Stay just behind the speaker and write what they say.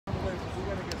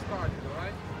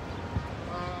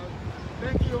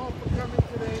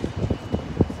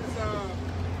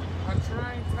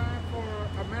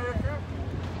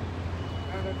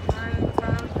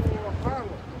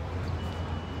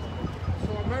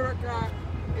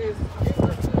is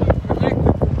intimately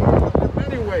connected to Harlem in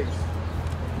many ways.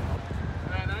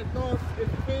 And I thought it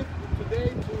fit today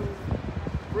to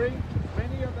bring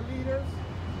many of the leaders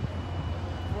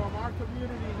from our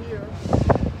community here,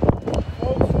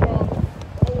 folks from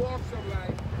all walks of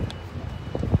life,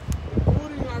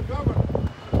 including our governor.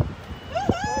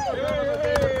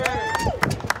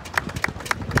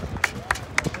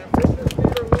 And business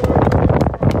leader Lloyd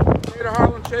from the Greater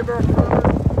Harlem Chamber of Commerce.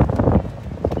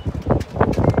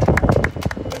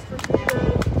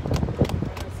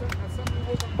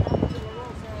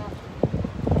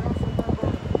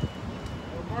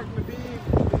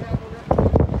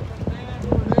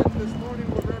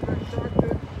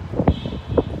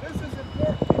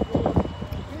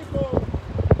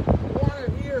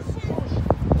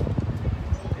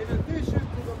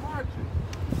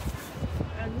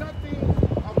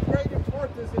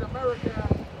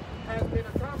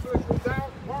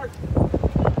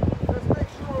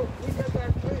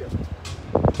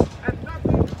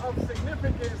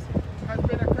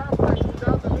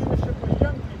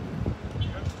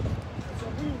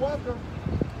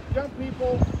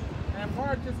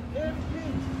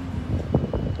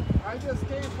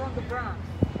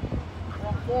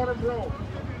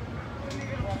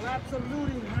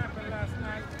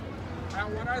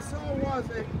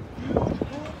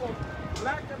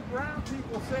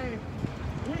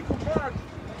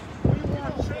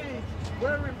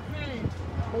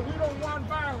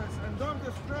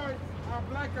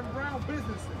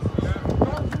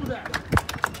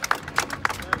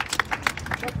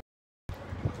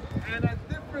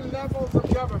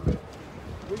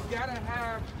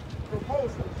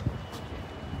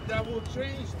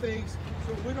 Things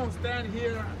so we don't stand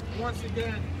here once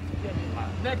again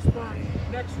next month,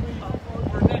 next week,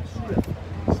 or next year.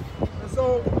 And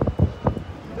so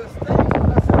the state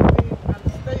assembly and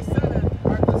the state senate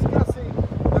are discussing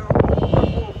their own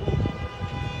proposals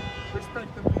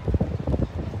respectively.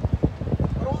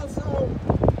 But also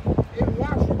in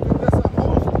Washington there's a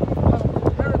host of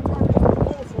meritorious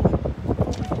proposals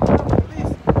for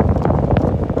police.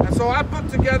 And so I put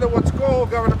together what's called,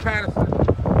 Governor Patterson,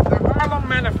 Harlem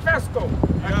Manifiesto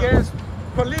against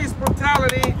police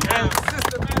brutality and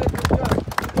systematic injustice.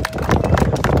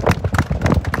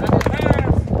 And it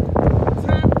has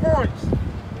 10 points,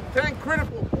 10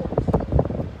 critical points.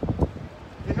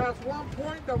 It has 1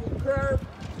 point that will curb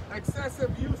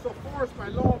excessive use of force by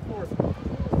law enforcement.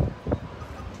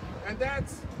 And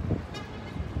that's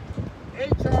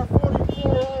H.R.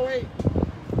 4408.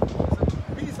 It's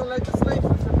a piece of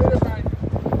legislation submitted by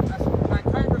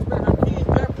Congressman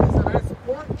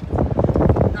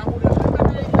that would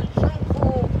eliminate the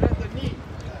chokehold and the knee.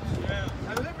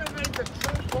 Eliminate the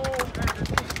chokehold and the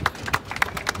knee.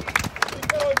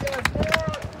 Because as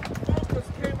more focus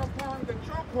came upon the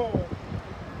chokehold,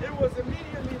 it was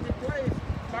immediately replaced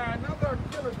by another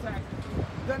killer tactic,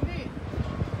 the knee.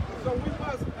 So we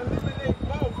must eliminate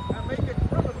both and make it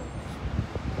criminal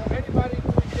for anybody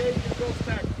to engage in those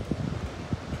tactics.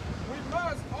 We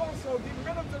must also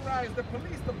demilitarize the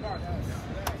police department.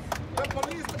 The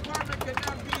police department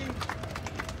cannot be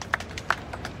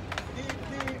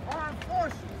the armed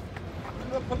forces.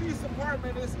 The police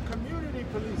department is community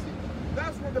policing.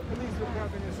 That's what the police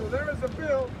department is. So there is a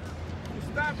bill to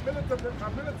stop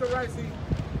militarizing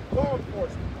law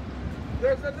enforcement.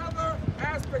 There's another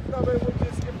aspect of it which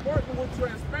is important with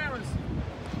transparency.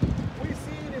 We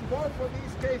see it in both of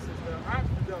these cases, the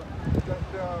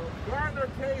Garner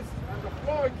case and the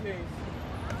Floyd case,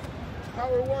 how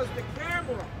it was the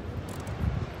camera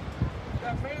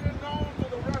that made it known to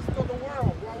the rest of the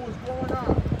world what was going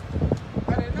on.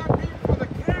 Had it not been for the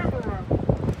camera,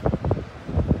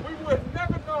 we would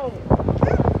never know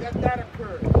that that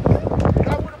occurred.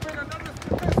 That would have been another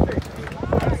statistic.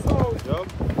 And so,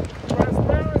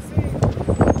 transparency,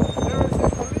 there is a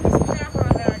police camera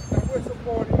act that we're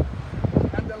supporting,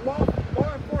 and the law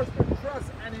enforcement trust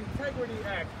and integrity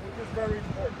act, which is very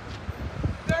important.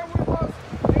 Then we must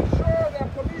ensure that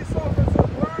police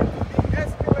officers learn to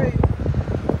de-escalate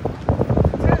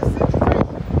tense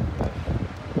situations.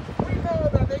 We know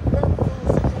that they come to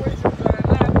situations that are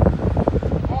not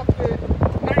often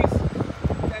nice,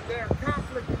 that there are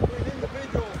conflict between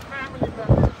individuals, family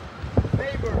members,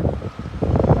 neighbors,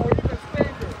 or even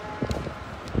strangers.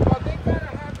 But they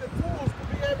gotta have the tools to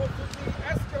be able to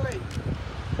de-escalate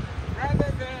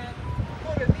rather than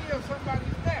put a knee on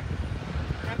somebody's neck.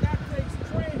 And that takes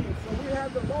training. So we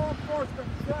have the Law Enforcement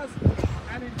Trust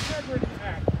and Integrity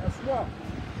Act as well.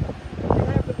 We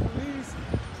have the Police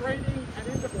Training and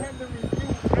Independent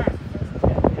Review Act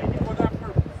for that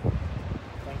purpose.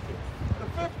 Thank you. The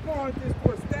fifth point is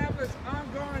to establish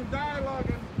ongoing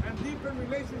dialogue and deepen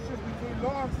relationships between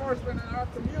law enforcement and our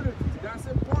communities. That's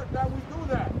important that we do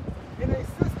that in a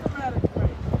systematic way.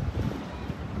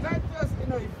 Not just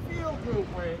in a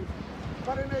feel-good way,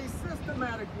 but in a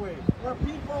systematic way, where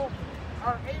people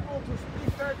are able to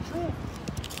speak their truth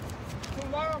to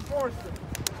law enforcement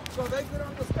so they can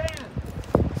understand.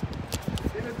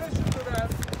 In addition to that,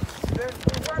 we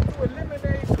want to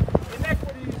eliminate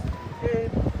inequities in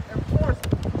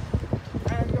enforcement.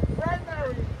 And the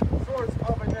primary source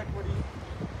of inequity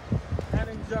and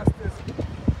injustice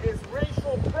is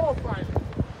racial profiling.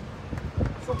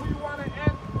 So we want to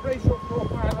end racial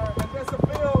profiling, and there's a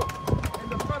bill in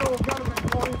the federal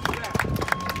government going to that.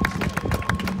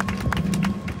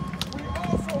 We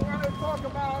also want to talk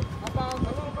about a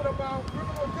little bit about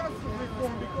criminal justice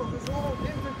reform, because it's all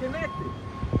interconnected.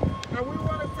 And we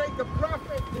want to take the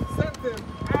profit incentive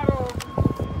out of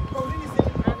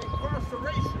policing and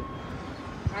incarceration.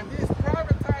 And this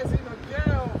privatizing of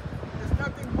jail is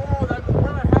nothing more than the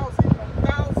warehousing of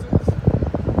thousands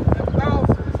and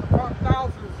thousands upon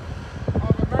thousands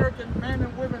of American men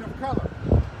and women of color.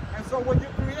 And so when you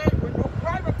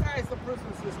privatize the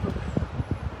prison system,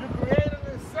 you create an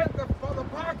incentive for the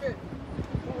pocket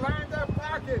to line their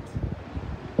pockets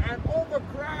and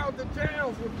overcrowd the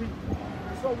jails with people.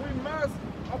 So we must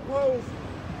oppose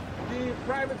the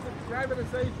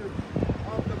privatization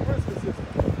of the prison system.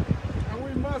 And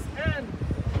we must end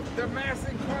the mass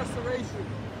incarceration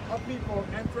of people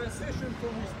and transition to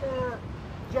restore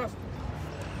justice.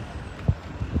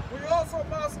 We also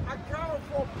must account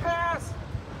for past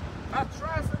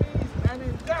atrocities and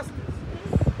injustice.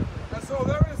 And so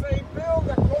there is a bill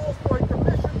that calls for a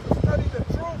commission to study the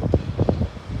truth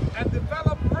and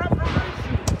develop reparations.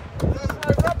 That's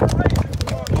right, reparations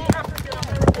for the African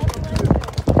American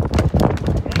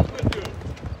community.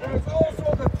 There's also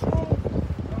the Truth,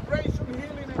 Racial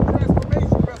Healing and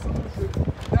Transformation Resolution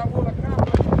that will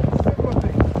accomplish similar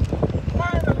things.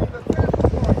 Finally, the 10th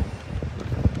point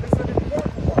is an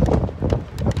important one.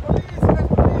 The police has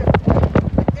to be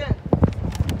equipped, again,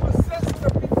 to assist the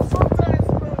people. Sometimes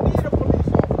you don't need a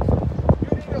police officer.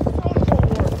 You need a social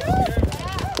worker.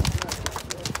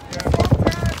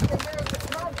 Sometimes when there's a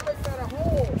conflict at a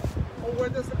home, or when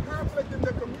there's a conflict in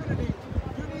the community,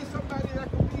 you need somebody that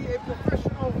can be a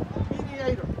professional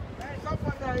mediator.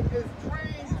 Someone that is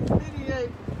trained to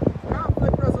mediate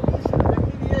conflict resolution and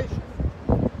mediation.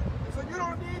 So you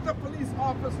don't need the police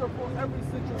officer for every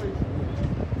situation.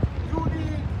 You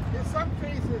need, in some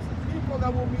cases, people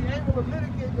that will be able to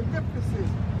mitigate the differences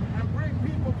and bring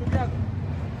people together.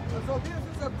 And so this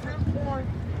is a 10-point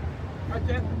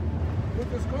agenda,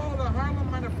 which is called the Harlem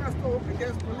Manifesto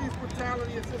Against Police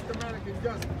Brutality and Systematic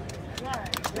Injustice.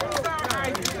 It's our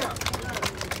idea.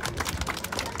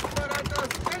 But at the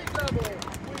state level,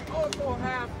 we also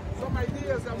have some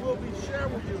ideas that we'll be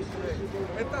sharing with you today.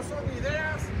 Estas son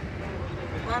ideas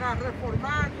para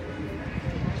reformar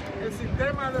el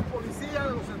sistema de policía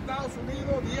de los Estados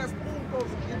Unidos, 10 puntos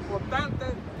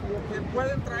importantes que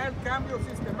pueden traer cambios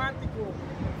sistemáticos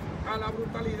a la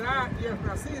brutalidad y el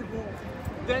racismo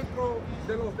dentro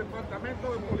de los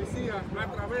departamentos de policía a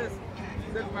través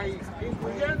del país,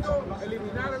 incluyendo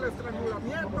eliminar el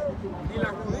estrangulamiento y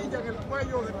la rodilla en el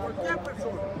cuello de cualquier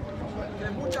persona, que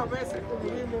muchas veces, como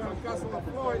vimos en el caso de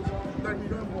Floyd,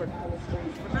 terminó en muerte.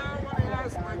 But now I want to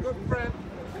ask my good friend,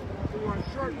 who on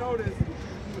short notice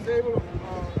was able to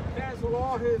cancel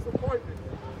all his appointments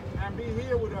and be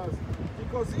here with us,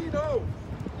 because he knows.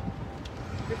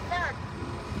 In fact,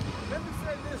 let me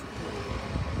say this to you.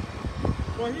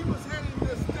 When he was heading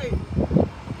this state,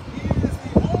 he is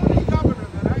the only governor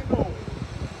that I know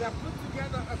that put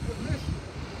together a commission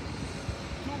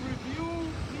to review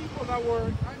people that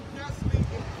were unjustly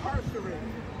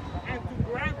incarcerated and to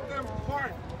grant them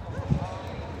pardon.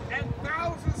 And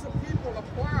thousands of people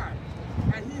applied,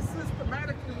 and he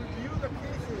systematically reviewed the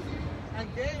cases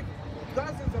and gave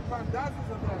dozens upon dozens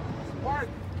of them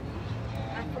pardon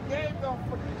and forgave them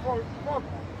for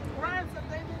crimes that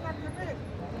they did not commit.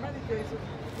 In many cases,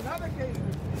 in other cases,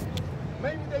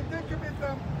 maybe they did commit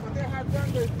them, but they had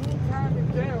done their due time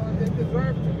in jail and they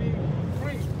deserved to be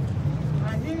free.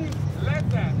 And he led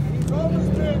that. And he's always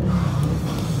been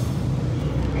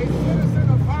a citizen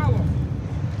of Harlem.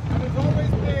 And he's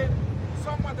always been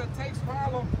someone that takes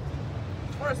Harlem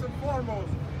first and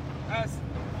foremost as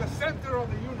the center of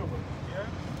the universe. Yeah?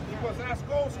 Because as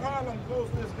goes Harlem, goes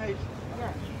this nation.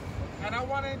 Yeah. And I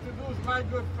want to introduce my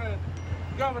good friend,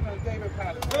 Governor David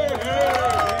Patterson. Hey, hey.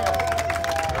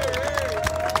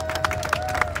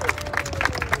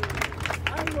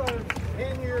 I was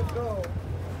 10 years old,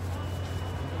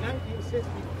 in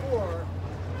 1964,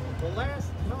 the last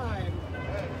time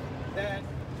that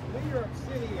we New York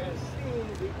City has seen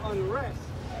the unrest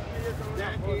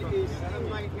that it is seeing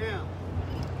right now.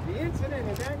 The incident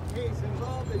in that case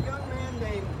involved a young man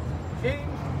named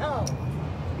James Powell.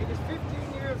 He was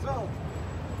 15 years old.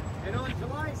 And on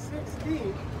July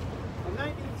 16th of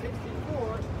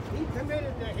 1964, he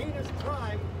committed the heinous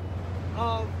crime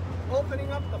of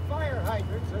opening up the fire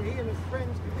hydrant so he and his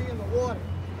friends could be in the water.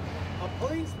 A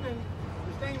policeman,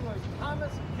 whose name was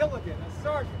Thomas Gilligan, a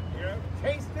sergeant,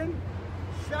 chased him,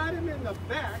 shot him in the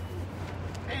back,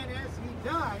 and as he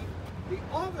died, the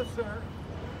officer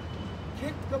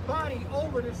kicked the body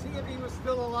over to see if he was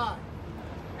still alive.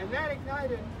 And that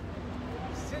ignited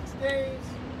 6 days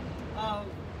of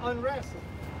unrest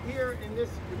here in this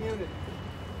community.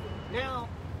 Now,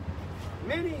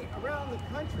 many around the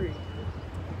country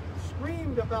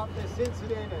screamed about this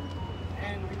incident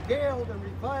and regaled and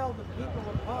reviled the people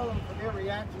of Harlem for their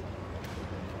reaction.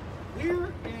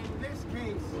 Here in this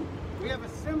case, we have a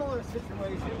similar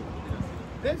situation.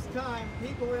 This time,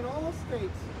 people in all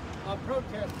states are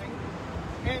protesting,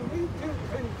 and we do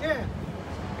condemn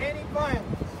any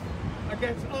violence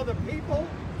against other people,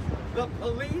 the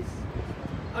police,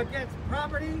 against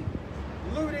property,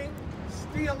 looting,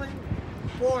 stealing,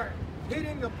 or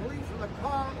hitting the police with a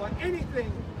car, or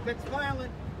anything that's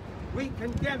violent. We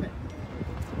condemn it.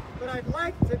 But I'd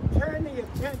like to turn the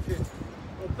attention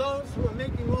of those who are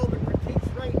making all the critiques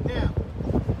right now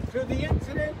to the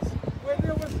incidents where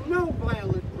there was no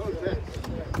violent protest.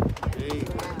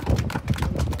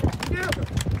 Never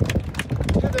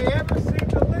do they ever seem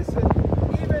to listen,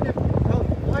 even if you come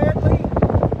quietly,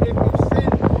 if you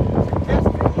send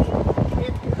suggestions,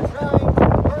 if you try to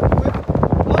work with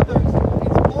others.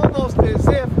 It's almost as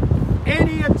if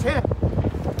any attempt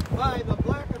by the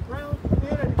black and brown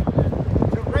community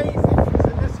to raise issues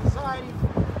in this society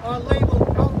are labeled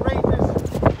outrageous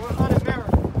or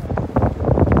un-American.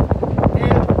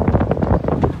 And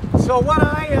so what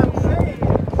I am saying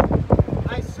is,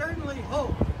 I certainly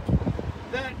hope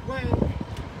that when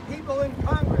people in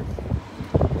Congress,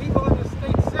 people in the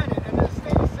state Senate and the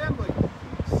state Assembly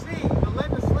see the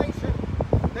legislation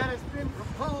that has been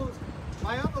proposed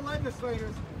by other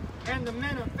legislators and the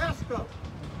manifesto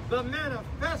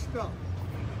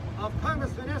of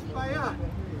Congressman Espaillat.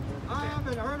 I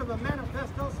haven't heard of a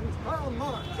manifesto since Karl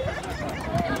Marx.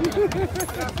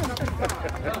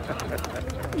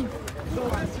 So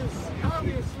this is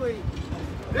obviously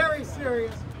very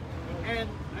serious, and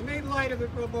I made light of it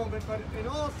for a moment, but in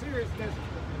all seriousness,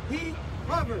 he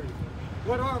covered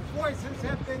what our voices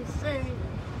have been saying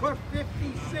for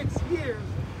 56 years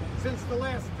since the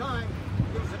last time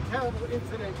there was a terrible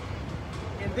incident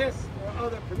in this or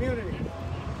other community.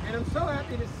 And I'm so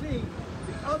happy to see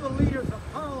the other leaders of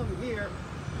Harlem here,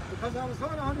 because I was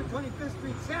on 125th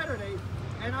Street Saturday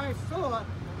and I saw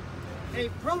a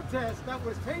protest that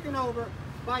was taken over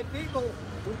by people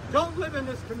who don't live in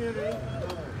this community,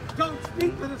 don't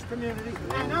speak to this community,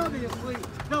 and obviously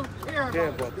don't care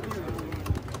about this community.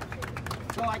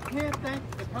 So I can't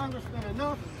thank the congressman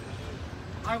enough.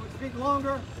 I would speak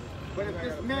longer, but if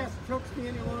this mess chokes me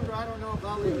any longer, I don't know if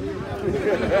I'll leave you around.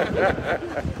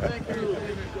 Thank you.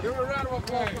 Give a round of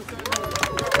applause for Senator.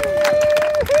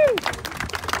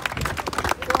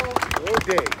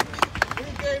 Okay. We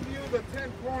gave you the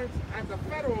 10 points at the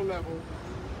federal level,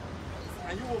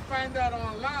 and you will find that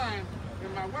online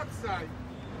in my website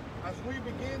as we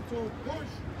begin to push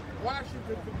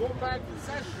Washington to go back to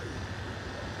session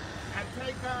and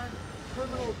take on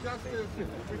criminal justice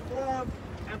reform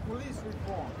and police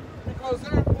reform. Because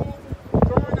they're both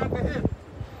joined at the hip.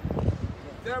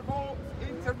 They're both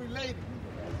interrelated.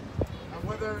 And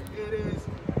whether it is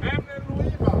Abner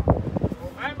Luiva,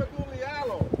 or Amadou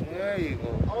Diallo, There you go.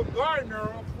 or Gardner,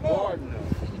 or Floyd,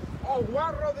 or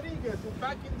Juan Rodriguez, who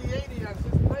back in the 80s,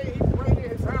 he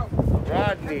sprayed his house.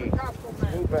 Rodney.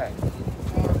 Move back. The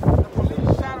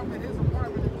police shot him in his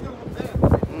apartment and killed him there.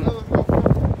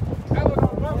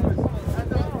 Eleanor Douglas.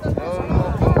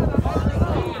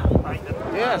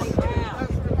 Yes.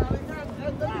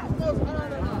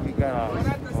 You got a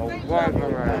wide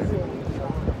variety.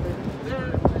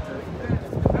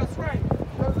 That's right.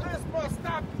 The list must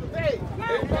stop today.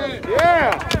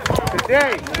 Yeah.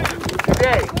 Today.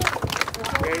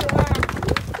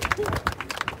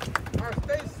 Our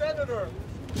state senator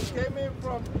came in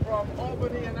from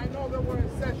Albany, and I know they were in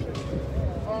session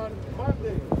on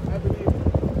Monday, I believe,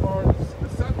 or the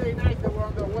Sunday night they were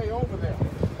on their way over there.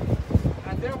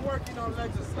 And they're working on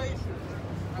legislation.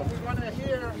 And we're going to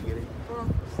hear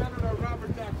from Senator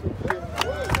Robert Jackson.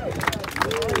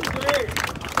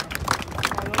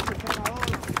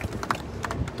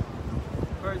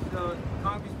 First,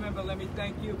 Congressmember, let me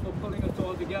thank you for pulling us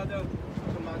all together.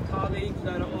 To my colleagues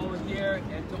that are all here.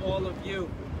 to all of you.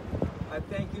 I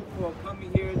thank you for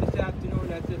coming here this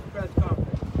afternoon at this press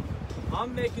conference.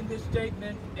 I'm making this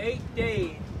statement 8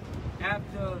 days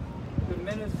after the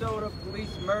Minnesota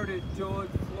police murdered George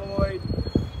Floyd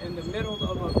in the middle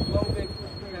of a global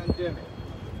pandemic.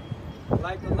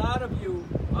 Like a lot of you,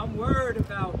 I'm worried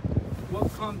about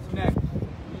what comes next.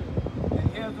 And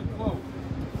here's a quote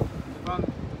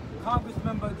from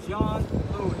Congressmember John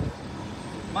Lewis.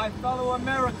 My fellow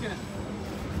Americans,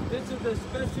 this is a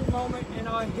special moment in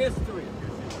our history.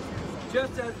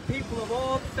 Just as people of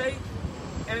all faiths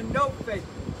and no faith,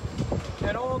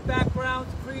 and all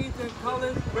backgrounds, creeds, and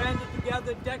colors banded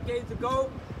together decades ago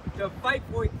to fight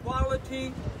for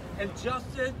equality and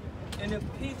justice in a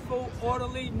peaceful,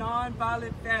 orderly,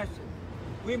 non-violent fashion.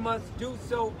 We must do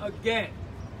so again.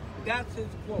 That's his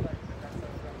quote.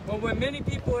 But when many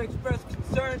people express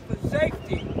concern for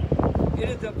safety, it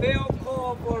is a veiled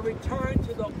call for a return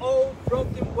to the old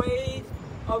broken ways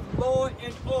of law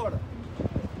and order.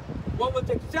 What was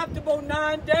acceptable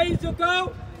 9 days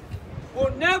ago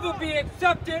will never be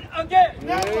accepted again. And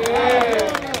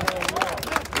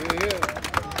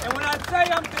when I say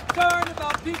I'm concerned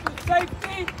about people's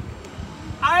safety,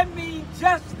 I mean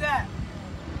just that.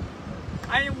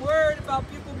 I am worried about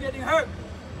people getting hurt,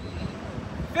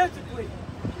 physically,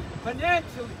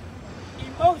 financially,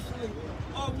 emotionally,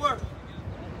 or worse.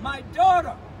 My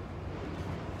daughter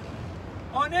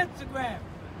on Instagram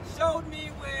showed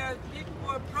me where people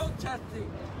were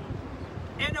protesting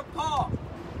in a park.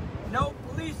 No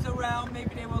police around,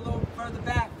 maybe they were a little further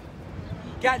back.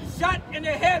 Got shot in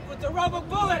the head with a rubber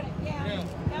bullet.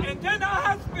 And then a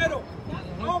hospital.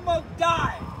 Almost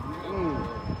died.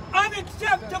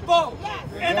 Unacceptable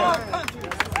in our country.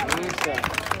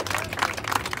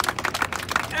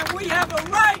 And we have a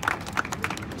right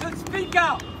to speak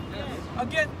out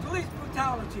against police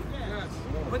brutality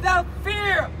without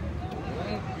fear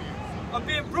of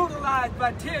being brutalized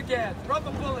by tear gas,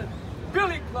 rubber bullets,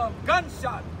 billy club,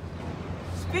 gunshots.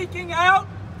 Speaking out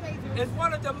is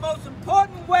one of the most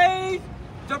important ways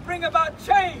to bring about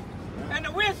change. And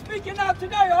we're speaking out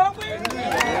today, aren't we? We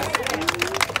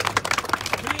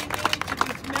need to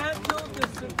dismantle the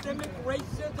systemic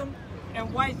racism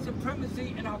and white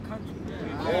supremacy in our country.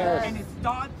 And it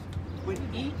starts with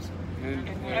each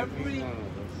and every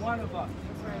one of us.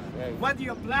 Whether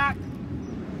you're black,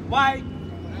 white,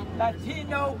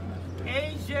 Latino,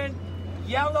 Asian,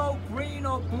 yellow, green,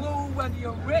 or blue, whether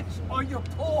you're rich or you're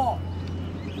poor.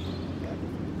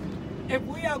 If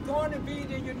we are going to be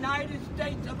the United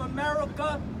States of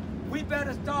America, we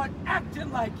better start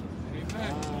acting like it.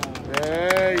 Amen.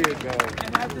 There you go.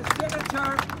 And as a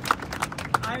senator,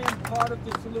 I am part of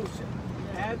the solution.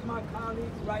 As my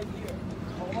colleagues right here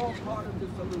are all part of the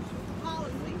solution.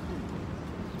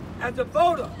 As a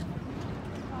voter,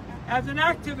 as an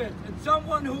activist, and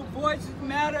someone whose voices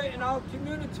matter in our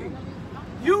community,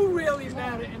 you really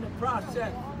matter in the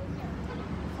process.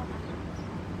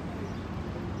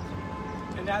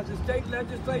 And as a state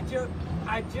legislature,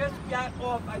 I just got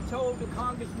off. I told the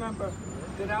Congress member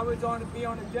that I was going to be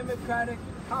on a Democratic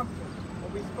conference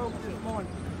when we spoke this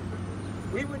morning.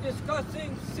 We were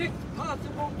discussing 6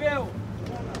 possible bills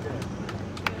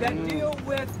that deal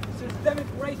with systemic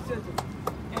racism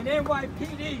and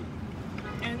NYPD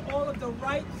and all of the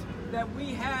rights that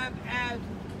we have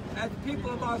as people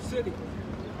of our city.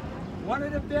 One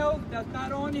of the bills that's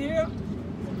not on here,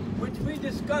 which we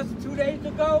discussed 2 days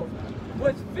ago,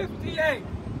 was 58.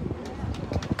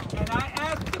 And I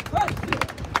asked the question,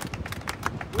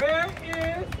 where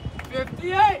is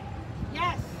 58?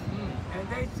 Yes. And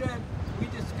they said, we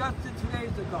discussed it 2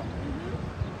 days ago.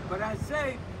 But I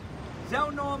say,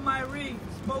 Zelnor Myrie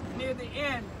spoke near the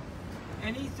end,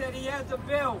 and he said he has a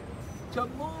bill to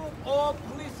move all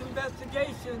police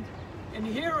investigations and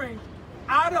hearings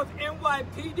out of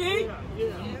NYPD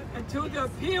and to the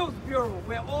Appeals Bureau,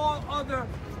 where all other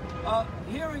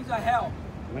hearings are held.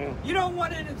 You don't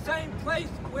want it in the same place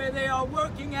where they are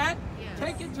working at.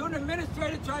 Take it to an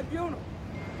administrative tribunal.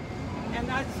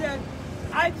 And I said,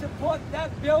 I support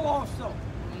that bill also.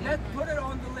 Let's put it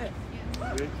on the list.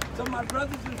 So my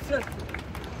brothers and sisters,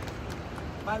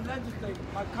 my legislators,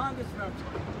 my congress members,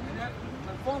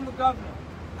 my former governor,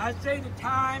 I say the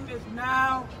time is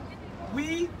now.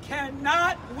 We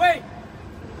cannot wait.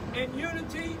 In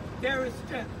unity, there is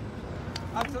strength.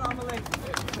 Assalamu alaikum.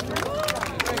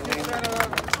 Thank you, Senator.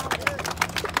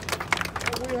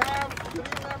 We have 3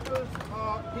 members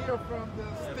here from the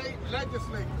state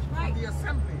legislature, from the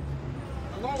assembly,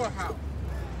 the lower house,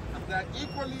 that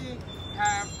equally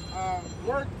have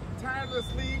worked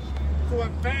tirelessly to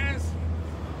advance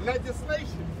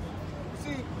legislation.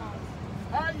 See,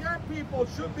 our young people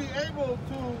should be able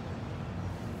to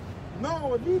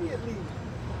know immediately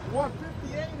what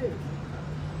 58 is.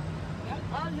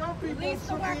 Our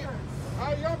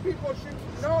young people should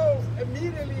know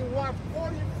immediately what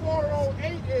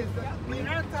 4408 is, the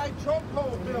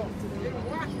anti-chokehold bill in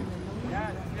Washington.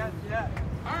 Yes.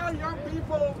 Our young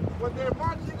people, when they're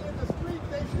marching in the street,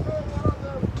 they should know what are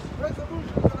the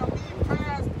resolutions that are being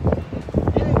passed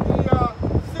in the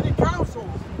city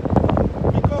councils.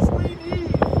 Because we need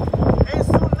a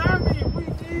tsunami, we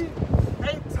need a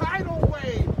tidal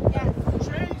wave to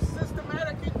change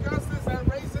systematic injustice and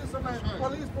racism and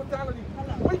police brutality.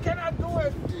 We cannot do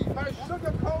it by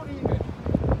sugarcoating the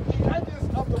edges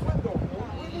of the window.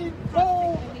 We need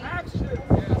bold action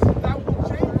that will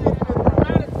change it in a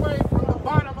dramatic way from the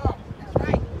bottom up.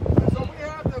 So we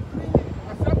have the 3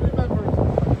 assembly members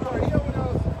who are here with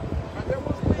us, and then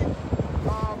we'll speak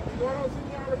in order of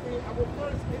seniority. I will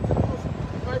first introduce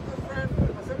my good friend,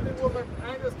 Assemblywoman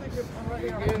Agnes Stickers, right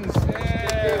here.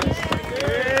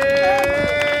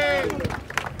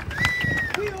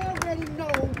 We already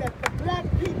know that the black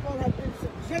people have been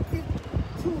subjected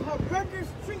to horrendous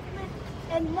treatment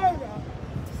and murder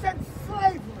since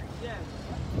slavery.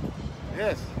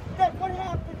 Yes. That what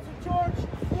happened to George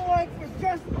Floyd is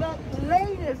just the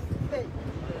latest thing.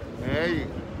 Hey.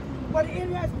 But it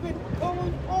has been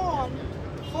going on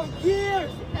for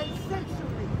years and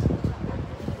centuries.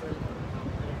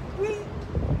 We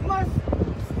must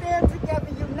stand together,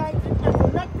 united as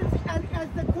electors and as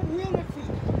the community.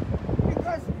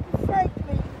 Because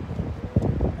frankly,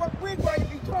 what we're going to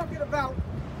be talking about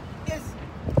is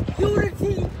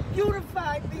unity,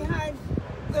 unified behind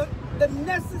the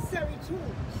necessary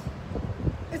tools.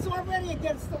 It's already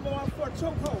against the law for a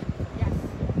chokehold. Yes.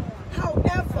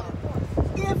 However,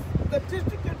 if the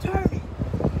district attorney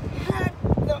had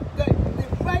the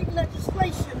right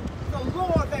legislation, the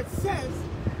law that says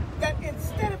that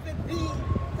instead of it being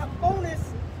the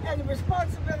onus and the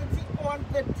responsibility on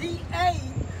the DA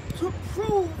to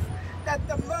prove that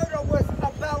the murder was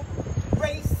about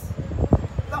race,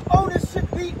 the onus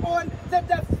should be on the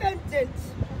defendant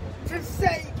to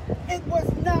say it was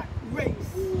not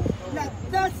race. Now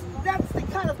that's the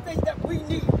kind of thing that we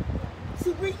need.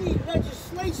 See, we need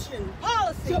legislation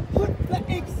to put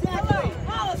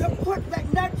to put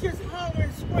that, not just holler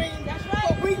and scream,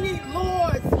 but we need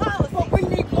laws. But we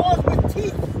need laws with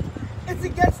teeth. It's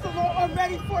against the law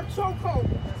already for a chokehold.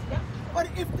 But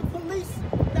if the police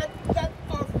that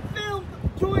are filmed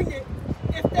doing it,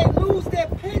 if they lose their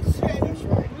pension,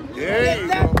 then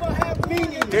that will have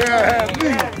meaning. So that's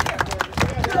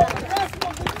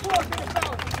what we're talking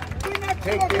about. We're not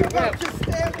talking about just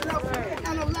standing up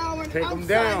and allowing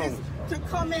outsiders to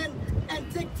come in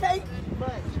and dictate.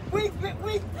 We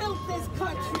built this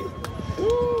country.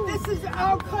 This is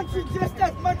our country just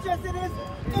as much as it is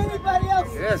anybody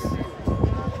else's. Yes.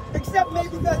 Except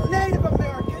maybe the Native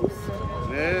Americans.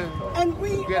 Yeah. And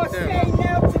we are saying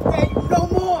now today, no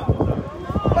more.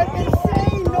 But in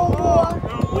saying no more,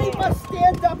 we must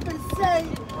stand up and say,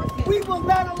 we will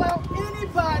not allow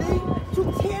anybody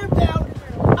to tear down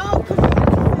our community.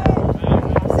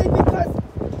 See, because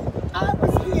I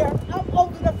was here, I'm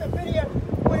old enough to be here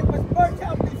when it was burnt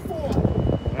out before.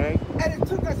 Right. And it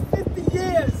took us 50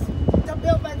 years to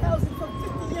build back housing, for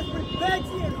 50 years with beds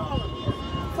here in Harlem,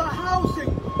 for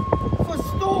housing, for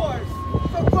stores,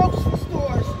 for grocery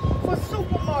stores, for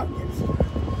supermarkets.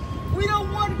 We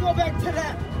don't want to go back to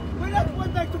that. We're not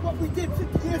going back to what we did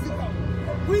 50 years ago.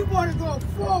 We want to go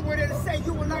forward and say,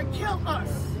 you will not kill us.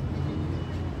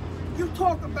 You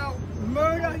talk about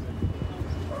murder.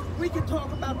 We can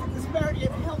talk about the disparity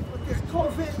in health with this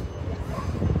COVID.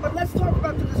 But let's talk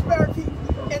about the disparity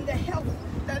in the health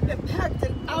that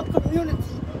impacted our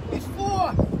community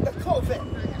before the COVID.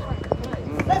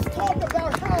 Let's talk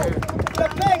about how the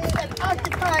banks that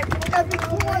occupy every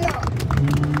corner,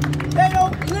 they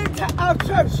don't lend to our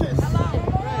churches.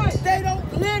 They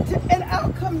don't lend in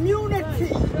our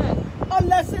community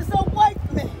unless it's a white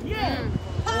man.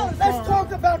 Let's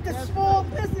talk about the small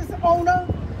business owner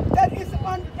that is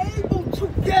unable to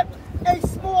get a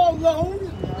small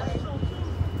loan,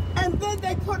 and then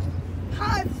they put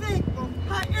high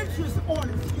interest on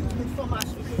it. Excuse me for my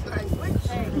street language.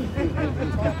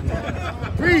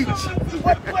 Preach.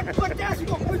 But that's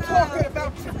what we're talking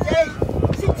about today.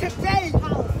 See, today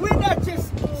we're not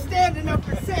just standing up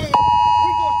and saying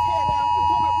we're gonna tear down. We're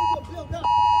talking about we're gonna build up.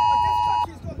 But this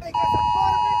country is gonna make us a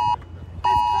part of it.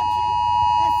 This country,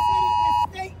 this city, this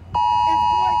state is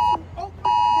going to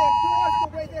open their doors the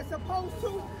way they're supposed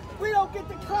to. We don't get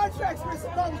the contracts we're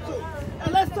supposed to.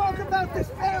 And let's talk about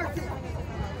disparity.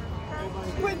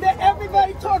 When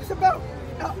everybody talks about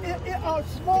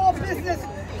small business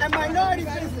and minority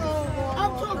businesses.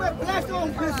 I'm talking about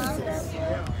black-owned businesses.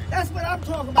 That's what I'm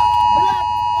talking about.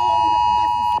 Black-owned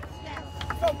businesses.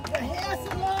 From the hair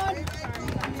salon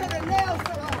to the nail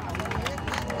salon.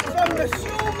 From the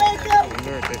shoemaker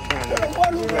to the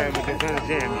one who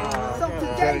So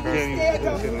today we stand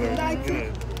up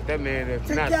united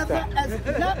together as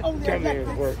not only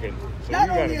elected, not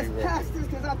only as pastors,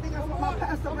 because I think that's what my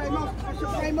pastor Ramos,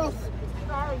 Bishop Ramos,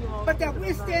 but that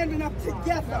we're standing up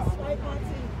together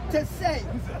to say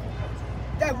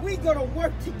that we're going to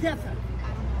work together.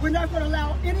 We're not going to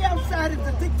allow any outsiders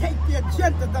to dictate the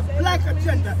agenda, the black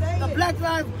agenda, the Black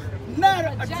Lives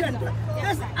Matter agenda.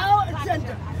 This is our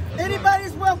agenda.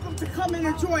 Anybody's welcome to come in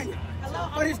and join it,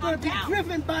 but it's going to be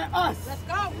driven by us. Let's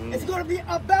go. It's going to be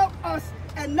about us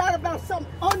and not about some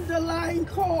underlying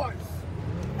cause.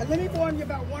 And let me warn you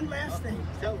about one last thing.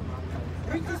 Let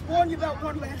me just warn you about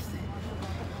one last thing.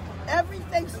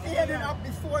 Everything standing up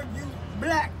before you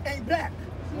black ain't black.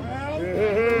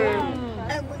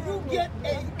 And when you get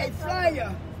a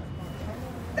flyer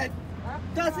that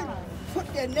doesn't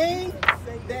put their name,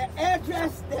 their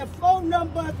address, their phone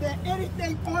number, their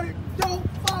anything on it, don't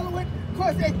follow it,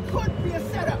 because it could be a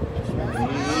setup.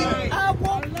 I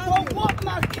don't want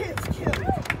my kids killed.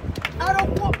 I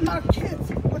don't want my kids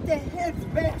with their heads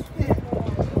bashed in.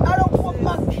 I don't want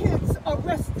my kids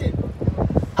arrested.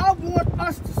 I want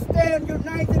us to stand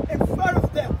united in front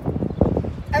of them.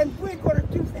 And we're going to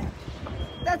do that.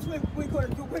 That's what we're going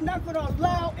to do. We're not going to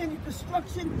allow any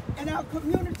destruction in our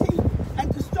community.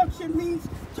 And destruction means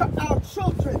to our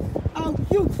children, our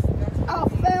youth, our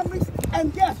families,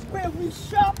 and yes, where we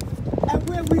shop and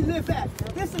where we live at.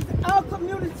 This is our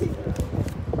community.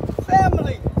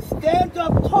 Family, stand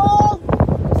up tall,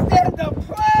 stand up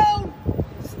proud,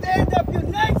 stand up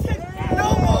united.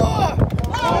 No more!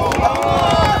 No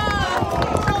more!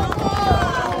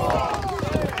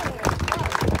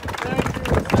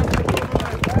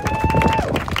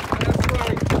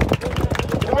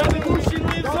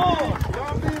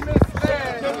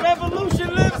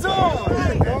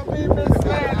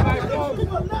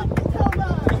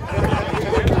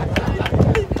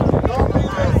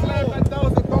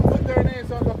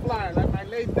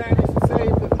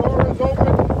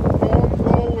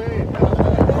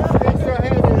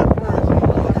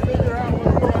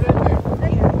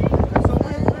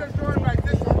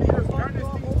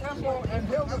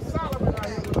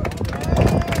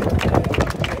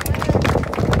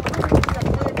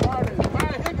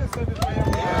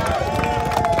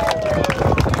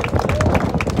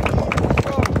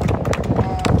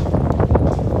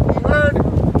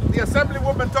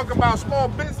 About small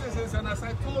businesses, and as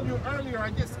I told you earlier,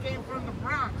 I just came from the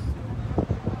Bronx.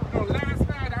 You know, last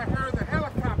night I heard the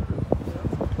helicopter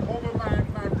over my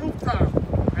rooftop,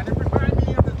 and it reminded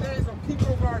me of the days of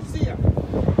Kiko Garcia,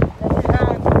 when we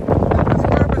had the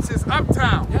disturbances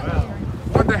uptown,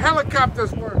 when the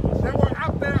helicopters were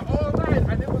out there all night,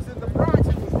 and it was in the Bronx.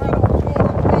 It was right on the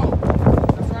Florida Road.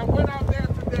 And so I went out there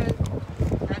today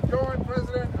and joined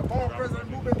President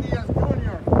Ruben Diaz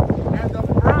Jr. and the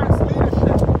Bronx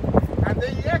leadership. And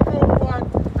they echoed what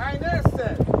Inez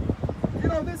said. You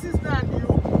know, this is not new.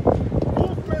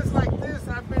 Movements like this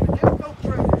have been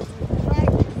infiltrated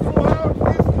throughout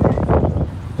history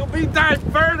to be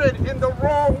diverted in the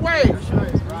wrong way.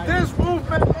 This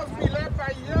movement must be led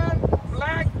by young,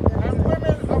 black, and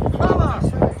women of color.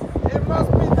 It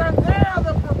must be that they are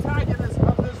the protagonists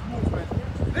of this movement.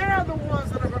 They are the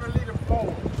ones that are going to lead it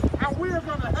forward. And we are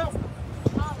going to help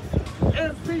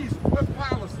in peace with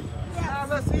policy. Now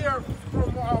let's hear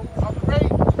from a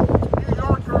great New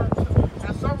Yorker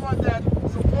and someone that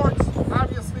supports,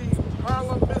 obviously,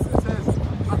 Harlem businesses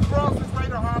across the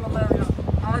greater Harlem area,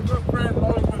 our good friend,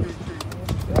 Lloyd Williams.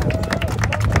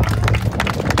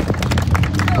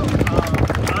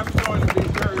 I'm going to be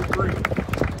very brief.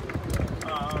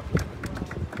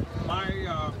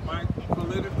 My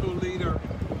political leader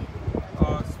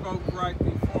spoke right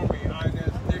before me,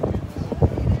 Inez Dickens,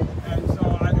 and so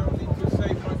I don't need to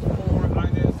say much more.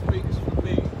 Inez speaks for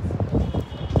me.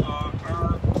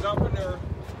 Our governor,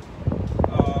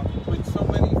 with so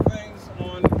many things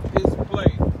on his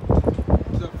plate,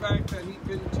 the fact that he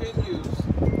continues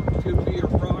to be a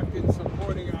rock in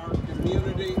supporting our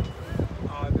community,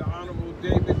 the Honorable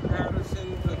David Patterson,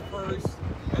 the first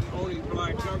and only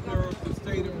black governor of the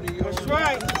state of New York. That's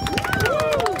right.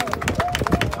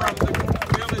 From the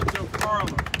village of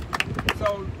Harlem. So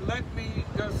let me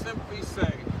just simply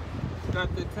say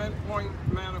that the 10-point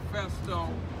manifesto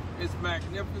is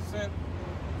magnificent.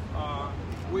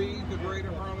 We, the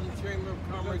Greater Harlem Chamber of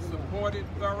Commerce, support it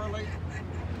thoroughly.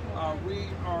 We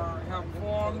have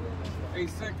formed a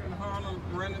second Harlem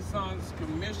Renaissance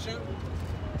Commission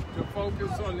to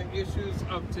focus on the issues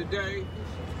of today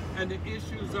and the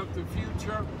issues of the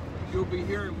future. You'll be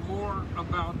hearing more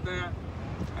about that,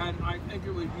 and I think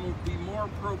it would be more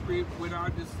appropriate with our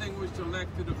distinguished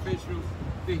elected officials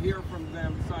to hear from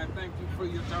them. So I thank you for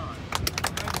your time.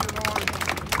 Thank you, Lord.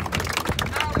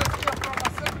 Now let's hear from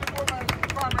Assemblywoman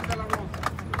Carmen de la Rosa.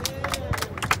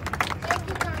 Thank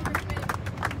you, Congressman.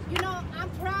 You know, I'm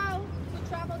proud to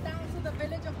travel down to the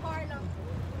village of Harlem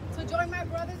to join my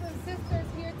brothers and sisters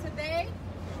here today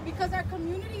because our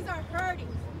communities are hurting.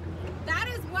 That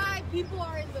is why people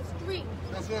are in the street.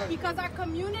 That's right. Because our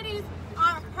communities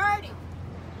are hurting.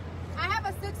 I have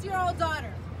a 6-year-old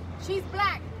daughter. She's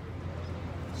black.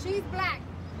 She's black.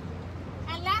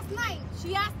 And last night,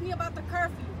 she asked me about the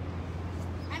curfew.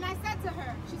 And I said to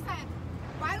her, she said,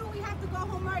 why do we have to go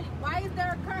home early? Why is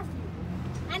there a curfew?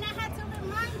 And I had to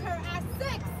remind her at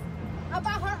 6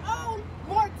 about her own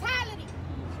mortality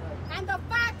and the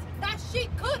fact that she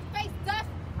could face death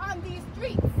on these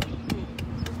streets.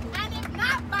 And if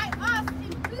not by us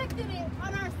inflicting it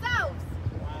on ourselves,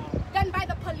 then by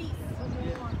the police.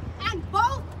 And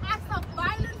both acts of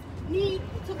violence need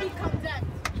to be condemned.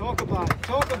 Talk about it.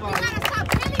 Talk about We gotta stop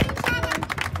killing each other,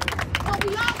 but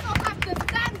we also have to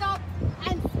stand up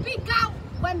and speak out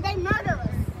when they murder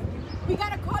us. We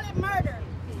gotta call it murder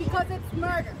because it's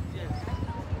murder.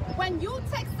 When you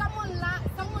take someone's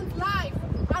life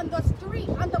on the street,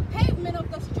 on the pavement of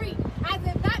the street, as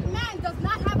if that man does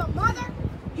not have a mother,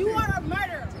 you are a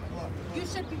murderer. You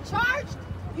should be charged,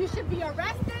 you should be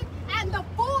arrested, and the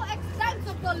full extent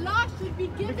of the law should be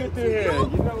given to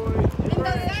you in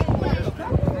the same way.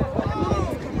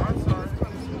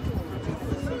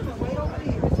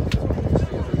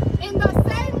 In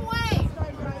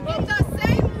the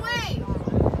same way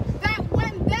that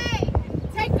when they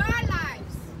take our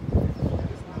lives,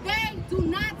 they do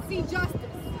not see justice.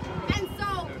 And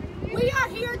so we are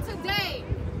here today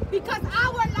because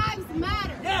our lives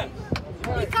matter.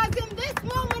 Because in this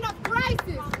moment of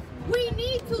crisis, we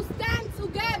need to stand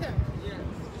together.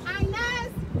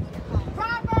 Inez,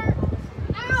 Robert,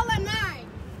 Al, and I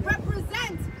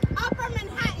represent Upper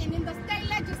Manhattan in the state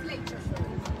legislature.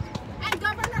 And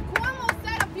Governor Cuomo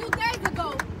said a few days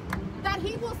ago that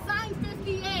he will sign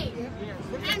 50A.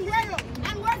 And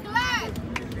we're glad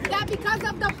that because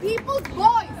of the people's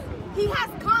voice, he has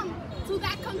come to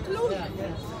that conclusion.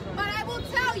 But I will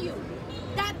tell you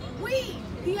that we,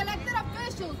 the elected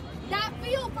officials that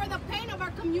feel for the pain of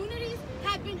our communities,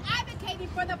 have been advocating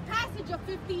for the passage of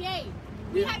 50A.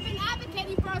 We have been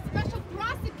advocating for a special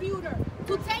prosecutor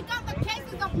to take on the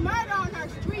cases of murder on our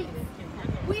streets.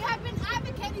 We have been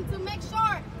advocating to make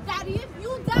sure that if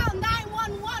you dial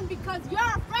 911 because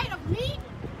you're afraid of me,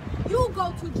 you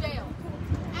go to jail.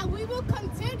 And we will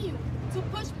continue to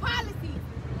push policies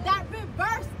that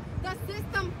reverse the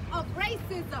system of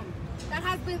racism that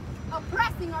has been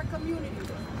oppressing our communities.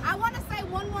 I want to say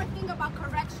one more thing about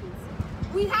corrections.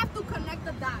 We have to connect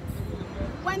the dots.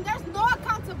 When there's no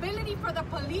accountability for the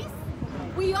police,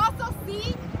 we also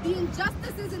see the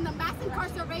injustices in the mass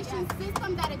incarceration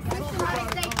system that exists in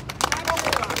our state.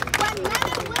 When men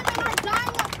and women are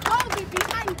dying of COVID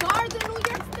behind bars in New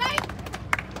York State,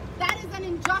 that is an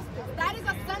injustice. That is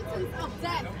a sentence of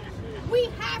death. We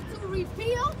have to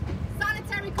repeal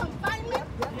solitary confinement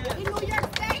in New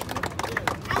York State,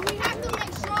 and we have to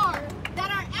make sure that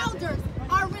our elders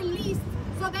are released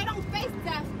so they don't face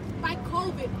death by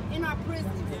COVID in our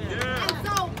prisons. And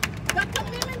so the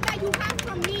commitment that you have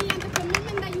from me and the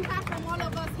commitment that you have from all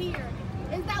of us here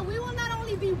is that we will not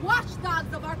only be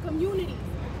watchdogs of our communities,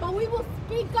 but we will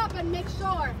speak up and make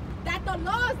sure that the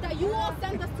laws that you all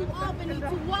send us to Albany,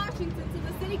 to Washington, to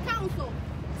the City Council,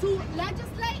 to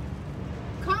legislate,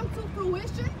 come to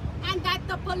fruition, and that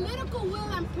the political will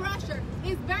and pressure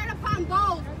is beared upon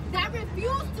those that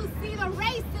refuse to see the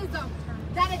racism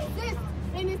that exists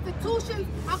in institutions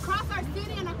across our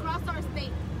city and across our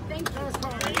state. Thank you.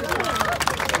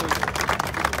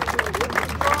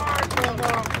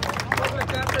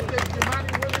 Public Advocate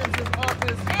Jimani Williams'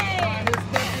 office, his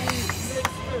deputy, Nick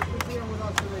Smith, is here with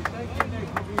us today. Thank you, Nick,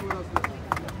 for being with us today.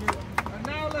 And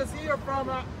now let's hear from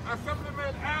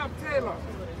Assemblyman Al Taylor.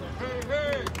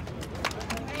 Hey.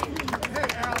 Hey,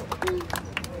 Al.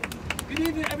 Good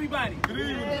evening, everybody. Good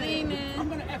evening. Good evening. I'm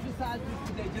going to emphasize this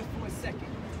today just for a second.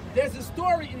 There's a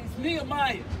story, and it's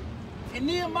Nehemiah. And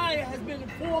Nehemiah has been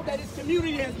informed that his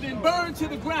community has been burned to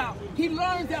the ground. He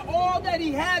learns that all that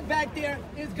he had back there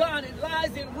is gone. It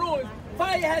lies in ruins.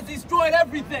 Fire has destroyed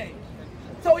everything.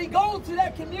 So he goes to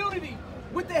that community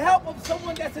with the help of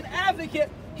someone that's an advocate.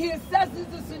 He assesses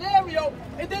the scenario,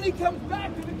 and then he comes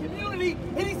back to the community,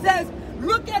 and he says,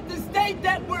 look at the state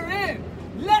that we're in.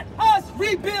 Let us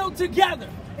rebuild together.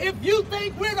 If you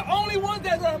think we're the only ones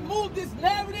that are move this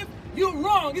narrative, you're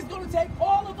wrong. It's going to take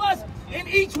all of us and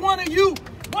each one of you.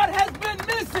 What has been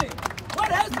missing?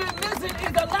 What has been missing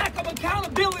is a lack of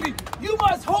accountability. You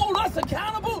must hold us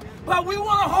accountable, but we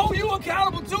want to hold you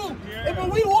accountable too. And when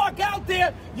we walk out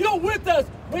there, you're with us.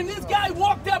 When this guy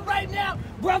walked up right now,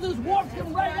 brothers walked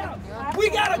him right out. We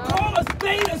got to call a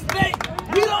spade a spade.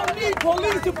 We don't need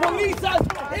police to police us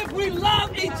if we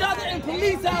love each other and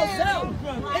police ourselves.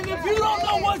 And if you don't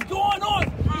know what's going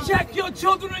on, check your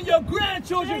children and your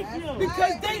grandchildren,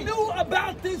 because they knew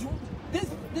about this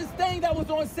thing that was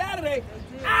on Saturday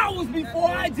hours before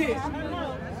I did.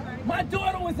 My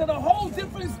daughter was in a whole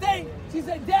different state. She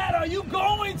said, Dad, are you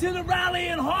going to the rally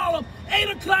in Harlem,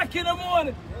 8 o'clock in the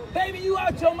morning? Baby, you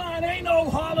out your mind. Ain't no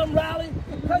Harlem rally,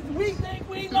 because we think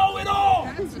we know it all.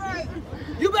 That's right.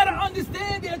 You better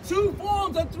understand there are 2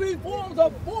 forms or 3 forms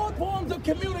or 4 forms of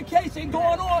communication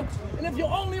going on, and if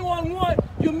you're only on one,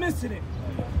 you're missing it.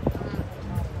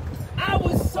 I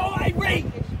was so irate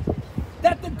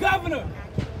that the governor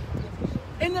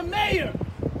and the mayor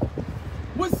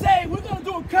would say we're going to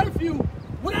do a curfew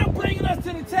without bringing us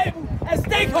to the table as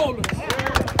stakeholders.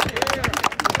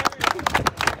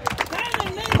 Now,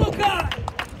 in the name of God,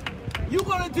 you're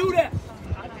going to do that.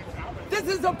 This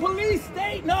is a police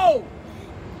state? No.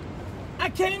 I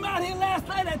came out here last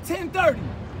night at 10:30.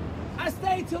 I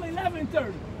stayed till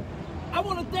 11:30. I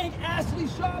want to thank Ashley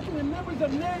Sharp and members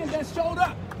of Marion that showed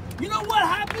up. You know what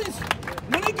happens?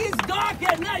 When it gets dark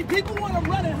at night, people want to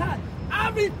run and hide. I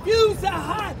refuse to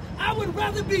hide. I would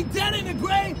rather be dead in the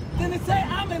grave than to say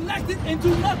I'm elected and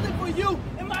do nothing for you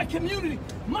in my community.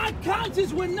 My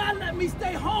conscience would not let me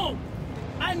stay home.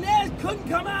 Inez couldn't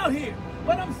come out here.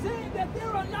 But I'm saying that there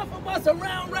are enough of us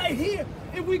around right here.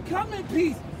 If we come in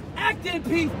peace, act in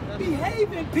peace,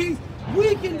 behave in peace,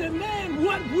 we can demand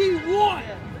what we want.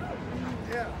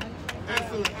 Yeah,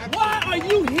 absolutely. Why are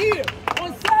you here?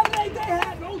 On Saturday, they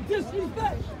had no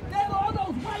disrespect. They had all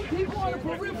those white people on the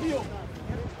peripheral.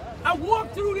 I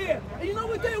walked through there, and you know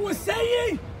what they were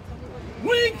saying?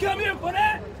 We ain't come here for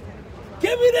that.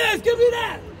 Give me this, give me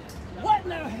that. What in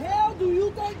the hell do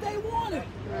you think they wanted?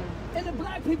 And the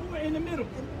black people were in the middle.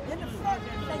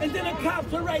 And then the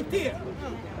cops were right there.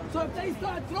 So if they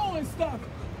start throwing stuff,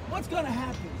 what's going to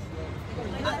happen?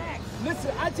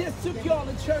 Listen, I just took y'all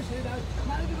to church, and I'm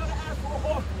not even going to ask for an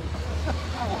offering.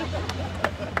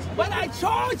 But I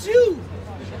charge you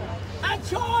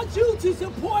to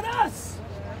support us.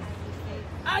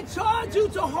 I charge you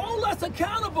to hold us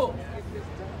accountable.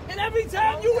 And every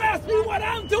time you ask me what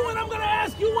I'm doing, I'm going to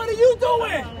ask you, what are you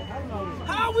doing?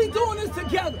 How are we doing this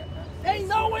together? Ain't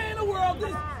nowhere in the world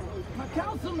this. My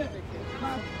councilman,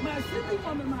 my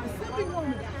assemblywoman, my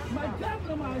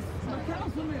governor, my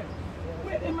councilman,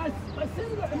 and my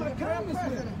senator, and my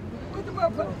congressman. Where's the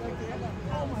world president?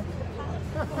 Oh my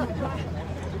God.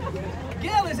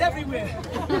 Gail is everywhere.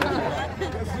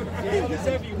 Gail is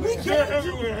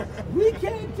everywhere. We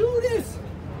can't do this.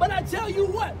 But I tell you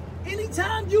what,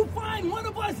 anytime you find one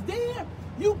of us there,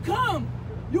 you come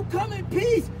in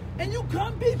peace, and you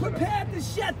come be prepared to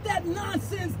shut that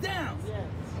nonsense down.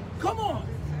 Come on.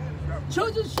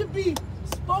 Children should be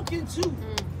spoken to.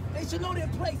 They should know their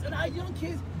place. And our young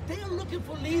kids, they are looking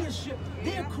for leadership.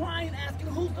 They're crying, asking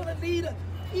who's going to lead us.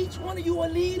 Each one of you are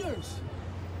leaders.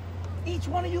 Each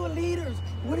one of you are leaders.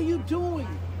 What are you doing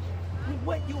with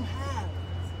what you have?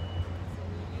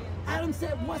 Adam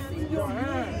said, what's in your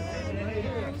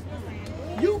hand?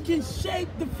 You can shape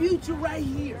the future right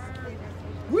here.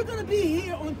 We're going to be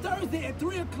here on Thursday at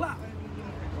 3 o'clock.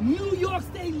 New York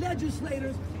State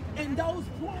legislators and those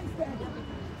points that the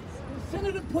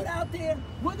senator put out there,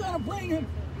 we're going to bring him.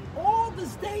 All the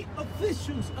state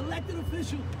officials, elected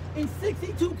officials in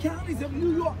 62 counties of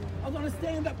New York are going to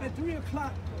stand up at 3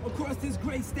 o'clock across this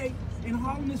great state, and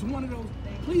Harlem is one of those.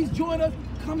 Please join us,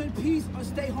 come in peace, or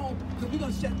stay home, because we're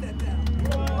going to shut that down.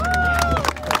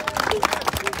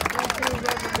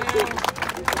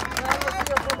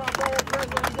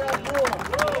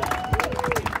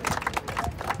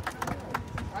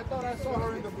 I thought I saw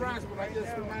her in the Bronx, but I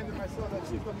just reminded myself that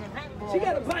she's from Manhattan. She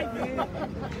got a bite, man.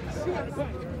 She got a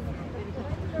bite.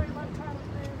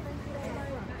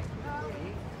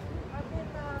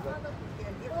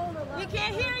 We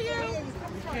can't hear you.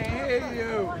 We can't hear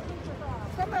you.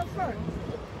 Come out front.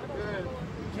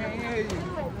 We can't hear you. The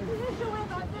issue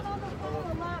is I've been on the phone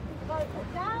a lot because the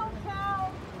downtown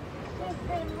has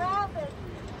been ravaged.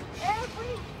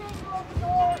 Every single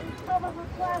store is covered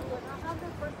with plastic,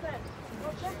 100%.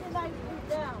 From 59th Street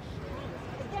down.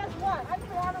 And guess what? I'm be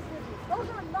honest with you. Those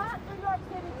are not New York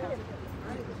City kids.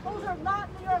 Those are not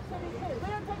New York City kids. We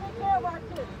are taking care of our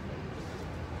kids.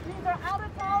 These are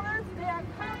out-of-towners. They are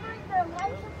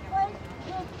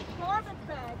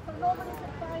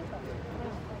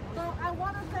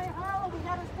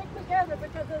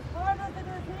because as hard as it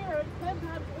is here, it's 10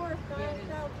 times worse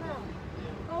downtown.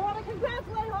 I want to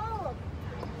congratulate all of them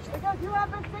because you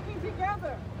have been sticking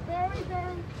together very,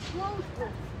 very closely.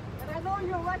 And I know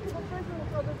your elected officials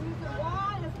are the reason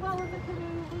why, as well as the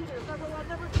community leaders. Number one.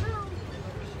 Number two,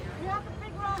 you have to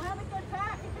figure out how to get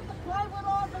back and get the plywood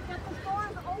off and get the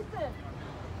stores open.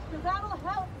 Because that'll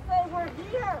help say we're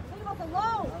here, leave us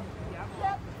alone.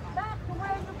 Get back to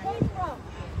where you came from.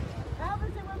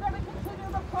 Obviously, we're going to continue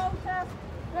the protest.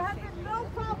 There has been no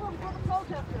problem for the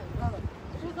protesters.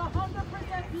 There's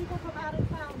 100% people from out of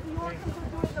town. New Yorkers are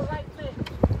doing the right thing.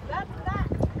 That's that.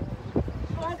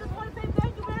 So I just want to say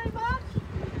thank you very much.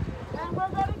 And we're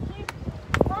going to keep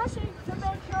pushing to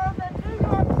make sure that New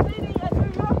York City and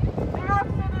New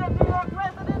York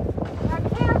residents are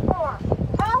cared for.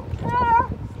 Health care,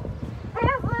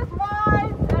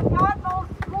 business-wise, and God knows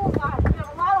school-wise. We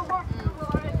have a lot of work to do with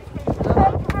our education.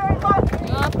 Thank you very much.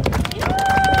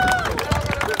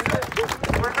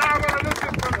 We're now going to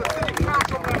listen from the city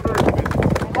council members,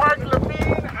 Mark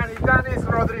Levine and Idanis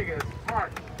Rodriguez.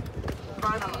 Mark,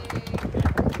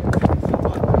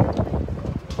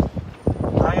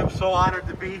 I am so honored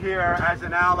to be here as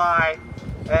an ally,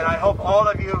 and I hope all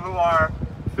of you who are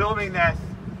filming this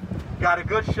got a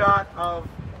good shot of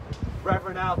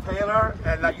Reverend Al Taylor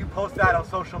and that you post that on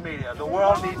social media. The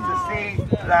world needs to see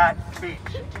that speech.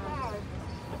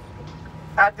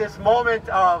 At this moment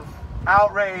of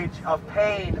outrage, of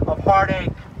pain, of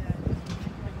heartache,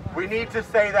 we need to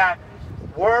say that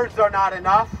words are not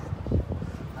enough,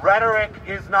 rhetoric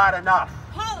is not enough.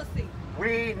 Policy.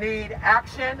 We need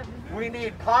action, we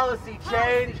need policy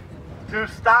change to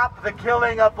stop the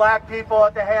killing of black people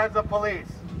at the hands of police.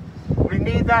 We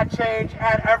need that change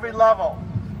at every level,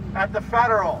 at the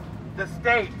federal, the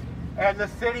state, and the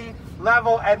city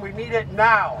level, and we need it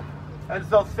now. And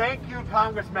so thank you,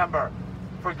 Congress member,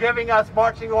 for giving us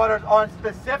marching orders on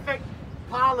specific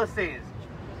policies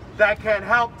that can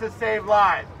help to save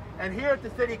lives. And here at the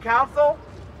City Council,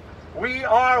 we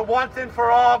are once and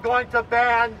for all going to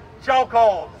ban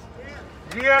chokeholds.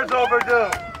 Years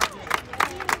overdue.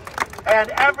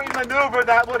 And every maneuver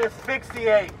that would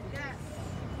asphyxiate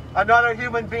another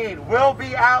human being will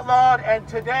be outlawed. And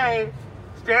today,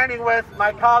 standing with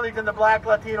my colleagues in the Black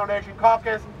Latino Nation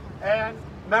Caucus and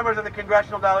members of the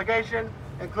congressional delegation,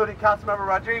 including Councilmember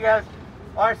Rodriguez,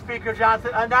 our Speaker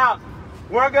Johnson announced,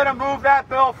 we're going to move that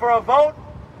bill for a vote.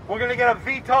 We're going to get a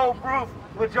veto-proof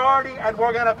majority, and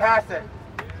we're going to pass it.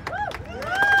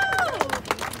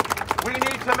 We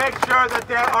need to make sure that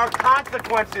there are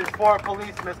consequences for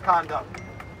police misconduct.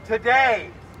 Today,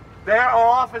 there are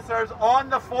officers on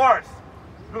the force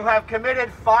who have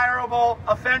committed fireable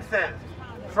offenses,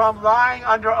 from lying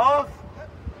under oath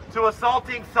to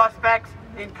assaulting suspects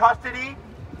in custody.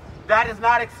 That is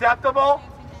not acceptable.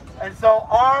 And so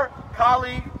our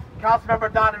colleague,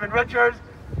 Councilmember Donovan Richards,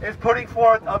 is putting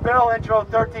forth a bill, Intro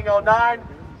 1309,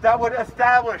 that would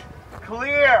establish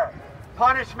clear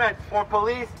punishment for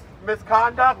police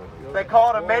misconduct. They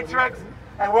call it a matrix,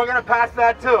 and we're going to pass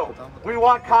that too. We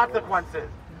want consequences,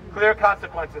 clear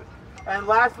consequences. And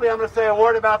lastly, I'm going to say a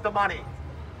word about the money.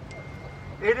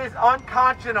 It is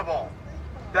unconscionable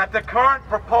that the current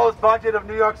proposed budget of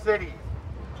New York City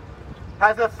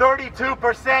has a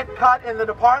 32% cut in the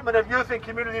Department of Youth and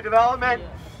Community Development,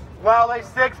 while a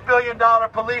 $6 billion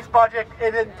police budget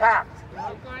is intact.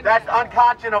 That's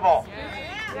unconscionable.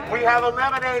 We have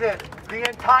eliminated the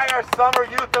entire summer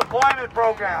youth employment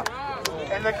program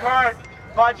in the current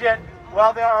budget,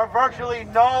 while there are virtually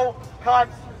no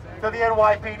cuts to the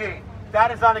NYPD. That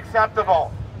is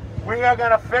unacceptable. We are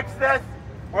going to fix this.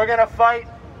 We're going to fight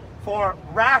for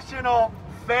rational,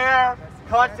 fair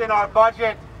cuts in our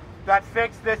budget that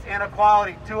fix this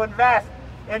inequality, to invest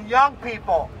in young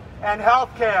people and health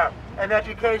care and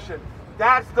education.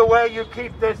 That's the way you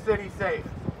keep this city safe.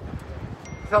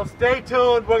 So stay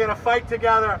tuned. We're going to fight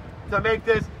together to make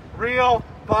this real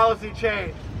policy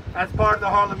change as part of the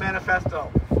Harlem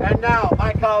Manifesto. And now,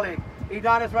 my colleague,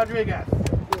 Idanis Rodriguez.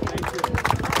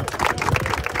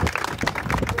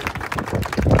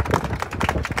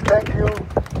 Thank you,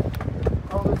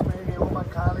 Congressman, and my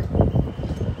colleague.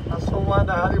 I'm so honored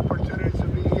I had the opportunity to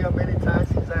be here many times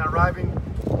since I arrived in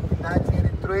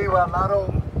 1983 with a lot of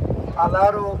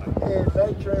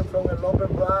lecturing from the Lopez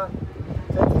Bra,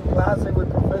 taking classes with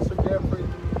Professor Jeffrey,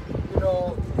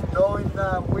 knowing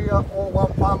that we are all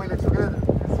one family together.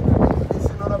 This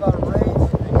is not about race,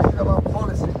 this is about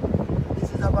policy. This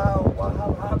is about what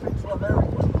has happened to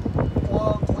America.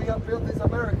 Well, we have built this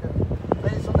America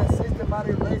based on a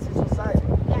systematic racist society.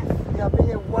 We have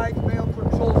been a white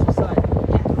male-controlled society.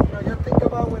 You think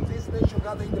about when this nation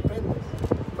got the independence.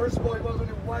 First of all, it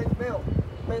wasn't a white male.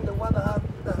 men, the one that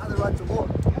had the right to vote.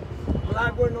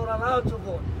 Black were not allowed to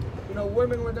vote. You know,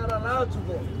 women were not allowed to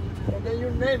vote. And then you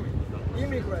name it,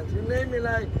 immigrants, you name it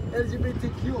like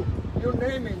LGBTQ, you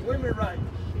name it, women rights.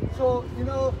 So, you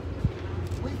know,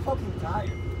 we fucking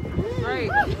tired. Right,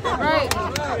 right. You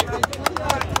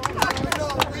know,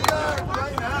 we are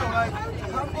right now, like,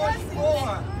 how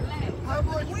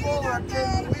much more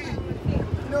can we,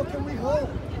 you know, can we hold?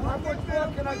 How much more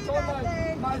can I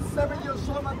tell my 7 years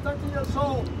old, my 13 years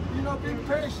old, you know, be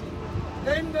patient.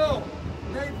 They know,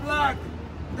 they black,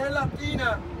 they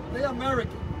Latina, they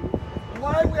American.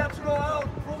 Why we have to go out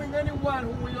proving anyone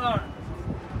who we are?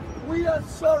 We are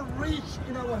so rich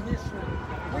in our history.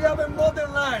 We have a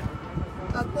modern land.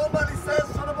 As Bob Marley says,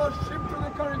 son of a ship to the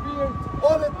Caribbean,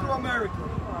 all it to America.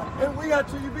 And we have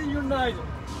to be united.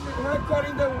 And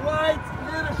according to the white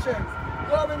leadership,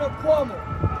 Governor Cuomo,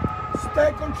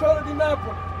 State Controller Di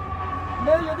Napoli,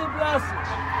 Mayor de Blasio,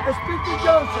 Speaker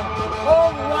Johnson,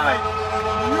 all right,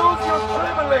 use your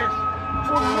privilege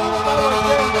to move our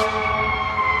agenda.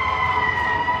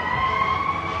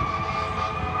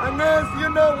 And as you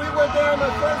know, we were there in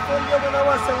the first 4 years when I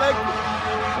was elected.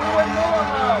 We were not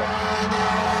allowed.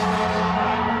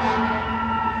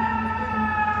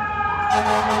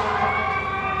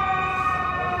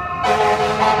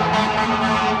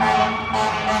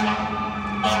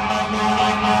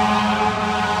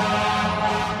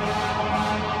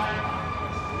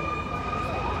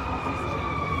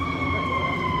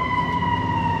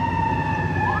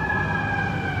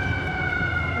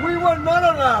 We were not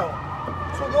allowed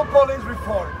to do police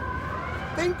reform.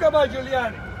 Think about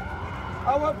Giuliani.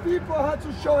 Our people had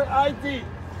to show an ID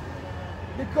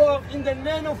because in the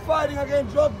name of fighting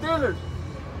against drug dealers,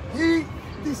 he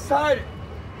decided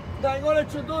that in order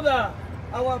to do that,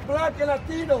 our black and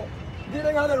Latino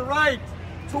didn't have the right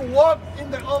to walk in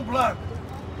their own blood.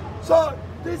 So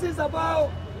this is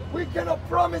about, we cannot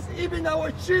promise even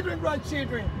our children,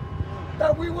 grandchildren,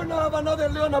 that we will not have another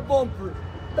Leona Bumper,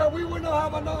 that we will not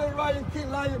have another Ryan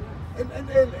King Lion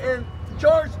and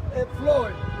George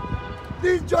Floyd.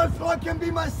 This George Floyd can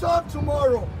be my son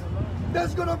tomorrow.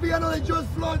 There's going to be another George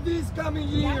Floyd this coming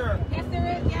year. Yes,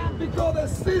 there is, yeah. Because the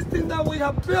system that we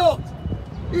have built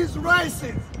is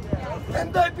racist.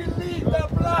 And they believe that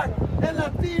black and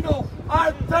Latino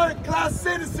are third-class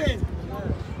citizens.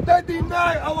 They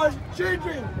deny our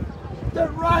children the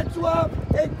right to have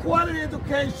a quality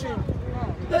education.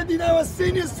 They deny our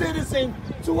senior citizens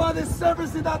to have the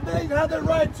services that they have the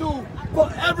right to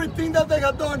for everything that they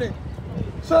have done.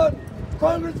 So,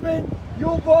 Congressman,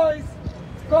 you boys,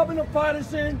 Governor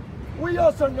Patterson, we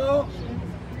also know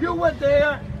you were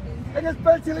there, and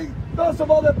especially those of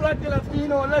all the black and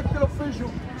Latino elected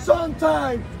officials.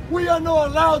 Sometimes we are not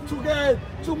allowed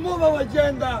to move our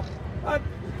agenda at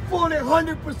fully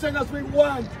 100% as we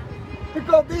want,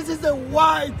 because this is a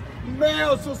white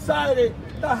male society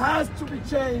that has to be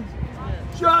changed.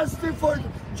 Justice for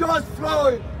George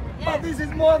Floyd, but this is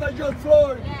more than George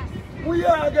Floyd. We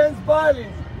are against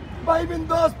violence, but even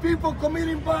those people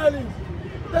committing violence,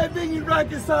 they've been in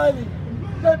Iraqi asylum,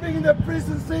 they've been in the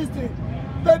prison system,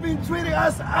 they've been treated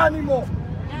as animals.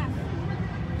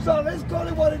 So let's call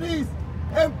it what it is.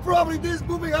 And probably this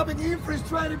movement has been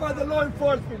infiltrated by the law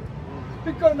enforcement.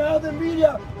 Because now the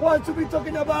media wants to be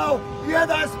talking about, yeah,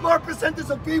 that small percentage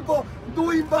of people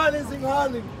doing violence in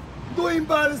Harlem, doing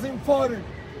violence in Fordham.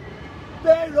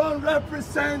 They don't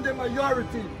represent the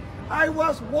majority. I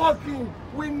was walking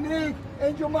with Nick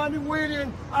and Jomani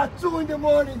Williams at 2 in the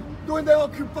morning during the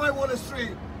Occupy Wall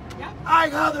Street. Yep. I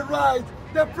had the right,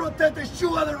 the protesters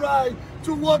should have the right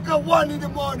to walk at 1 in the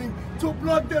morning, to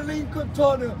block the Lincoln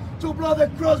Tunnel, to block the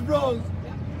Crossroads.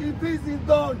 Yep.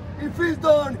 If it's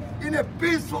done in a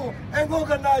peaceful and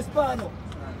organized manner.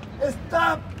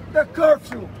 Stop the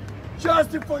curfew.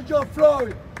 Justice for George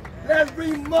Floyd. Let's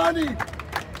bring money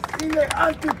in the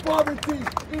anti-poverty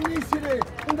initiative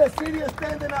in the city,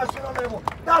 state, and national level.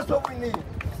 That's what we need.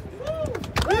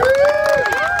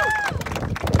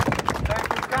 Thank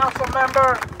you, council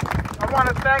member. I want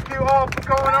to thank you all for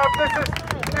going up.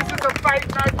 This is a fight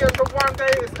not just for one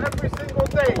day, it's every single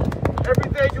day.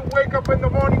 Every day you wake up in the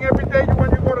morning, every day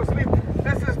when you go to sleep.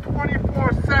 This is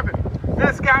 24/7.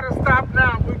 This gotta stop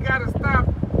now. We gotta stop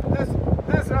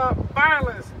this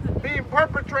violence being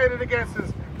perpetrated against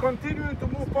us, continuing to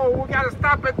move forward. We gotta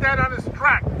stop it dead on its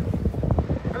track.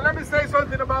 And let me say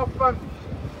something about funding.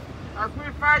 As we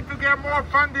fight to get more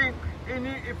funding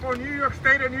for New York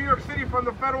State and New York City from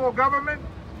the federal government,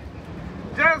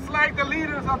 just like the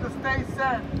leaders of the state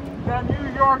said that New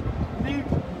York needs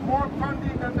more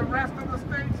funding than the rest of the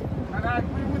states, and I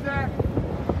agree with that,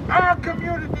 our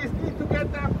communities need to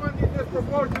get that funding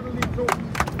disproportionately too.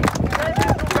 they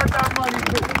need to get that money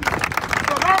too.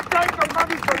 So don't take the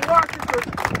money from Washington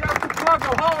just to plug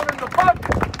a hole in the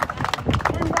budget.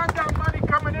 We want that money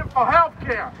coming in for health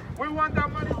care. We want that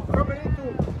money coming in to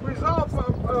resolve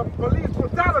police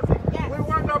brutality. We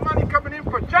want that money coming in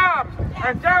for jobs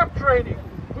and job training.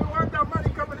 We want that money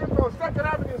coming in for Second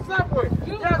Avenue subway.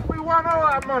 Yes, we want all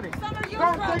our money.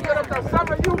 Don't think of the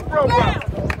summer youth program.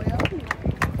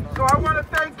 So I want to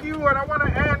thank you, and I want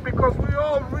to end because we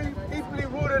all deeply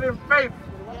rooted in faith.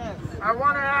 I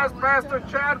want to ask Pastor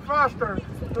Chad Foster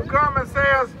to come and say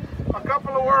us a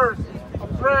couple of words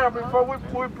of prayer before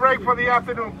we pray for the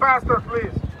afternoon. Pastor,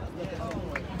 please.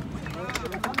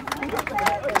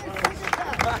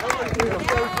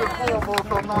 First and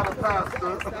foremost, I'm not a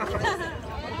pastor.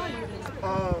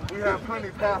 We have plenty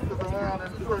of pastors around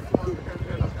in church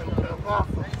and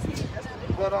apostles.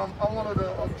 But I'm one of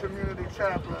the community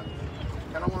chaplains,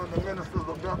 and I'm one of the ministers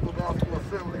of Bethel Gospel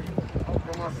Assembly.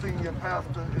 And my senior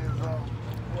pastor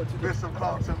is Bishop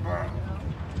Carlton Brown.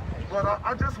 But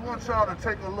I just want y'all to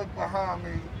take a look behind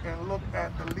me and look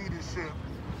at the leadership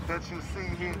that you see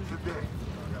here today.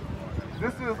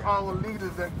 This is our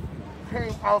leaders that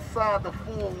came outside the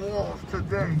four walls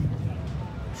today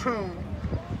to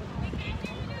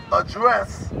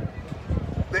address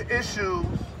the issues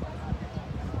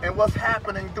and what's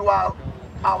happening throughout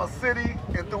our city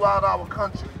and throughout our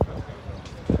country.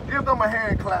 Give them a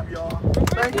hand clap, y'all.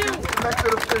 Thank you,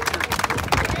 elected officials.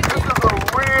 This is a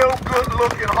real good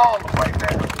looking Harlem right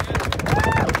now.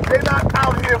 They're not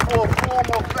out here for a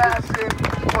formal fashion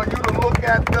for you to look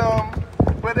at them,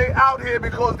 but they out here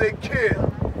because they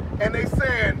care. And they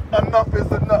saying enough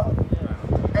is enough.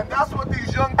 And that's what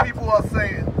these young people are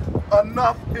saying.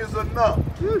 Enough is enough.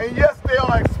 And yes, they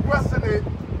are expressing it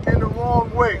in the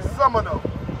wrong way. Some of them.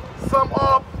 Some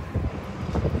are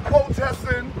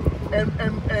protesting and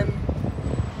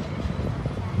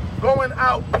going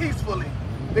out peacefully.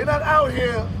 They're not out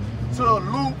here to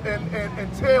loot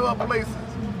and tear up places.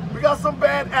 We got some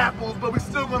bad apples, but we're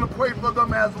still going to pray for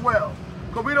them as well.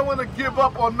 Because we don't want to give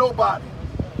up on nobody.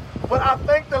 But I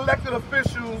thank the elected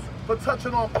officials for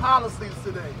touching on policies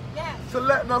today. Yes. To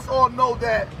letting us all know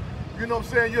that, you know what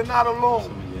I'm saying, you're not alone.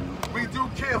 We do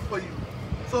care for you.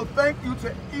 So thank you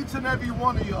to each and every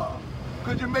one of y'all.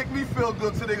 Because you make me feel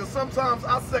good today. Because sometimes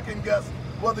I second guess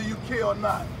whether you care or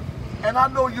not. And I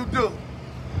know you do.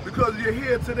 Because you're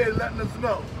here today letting us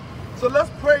know. So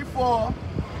let's pray for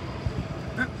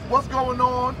what's going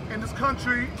on in this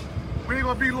country. We ain't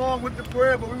going to be long with the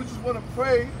prayer, but we just want to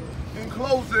pray in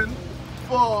closing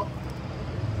for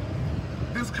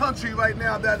this country right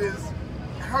now that is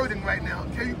hurting right now.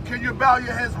 Can you bow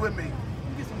your heads with me?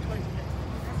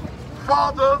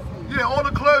 Father, yeah, all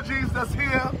the clergies that's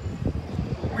here,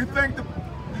 we thank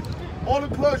all the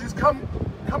clergies come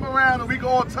around and we can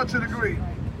all touch and agree.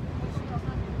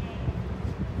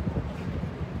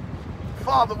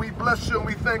 Father, we bless you and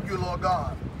we thank you, Lord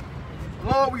God.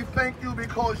 Lord, we thank you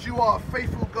because you are a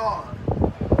faithful God.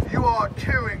 You are a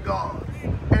caring God,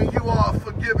 and you are a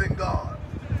forgiving God.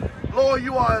 Lord,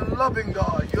 you are a loving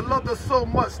God. You loved us so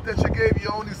much that you gave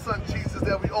your only son, Jesus,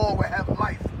 that we all would have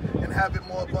life and have it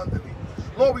more abundantly.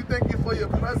 Lord, we thank you for your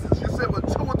presence. You said when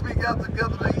 2 or 3 gather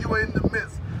together that you are in the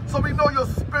midst. So we know your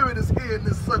spirit is here in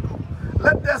this circle.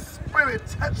 Let that spirit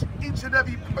touch each and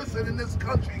every person in this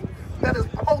country that is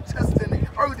protesting and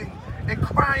hurting and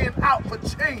crying out for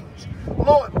change.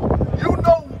 Lord, you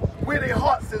know where their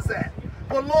hearts is at.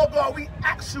 But Lord God, we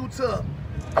ask you to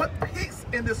put peace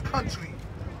in this country.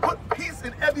 Put peace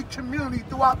in every community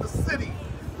throughout the city,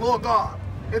 Lord God,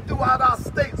 and throughout our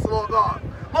states, Lord God.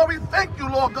 Lord, we thank you,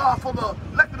 Lord God, for the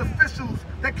elected officials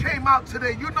that came out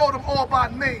today. You know them all by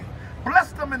name.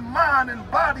 Bless them in mind and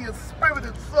body and spirit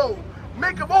and soul.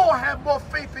 Make them all have more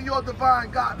faith in your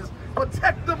divine guidance.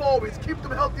 Protect them always. Keep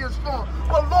them healthy and strong.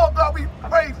 But Lord God, we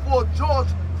pray for George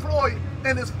Floyd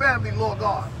and his family, Lord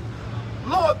God.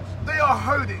 Lord, they are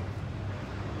hurting.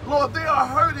 Lord, they are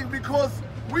hurting because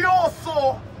we all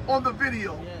saw on the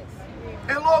video. Yes.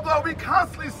 And Lord God, we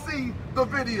constantly see the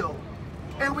video.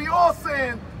 And we all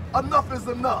saying enough is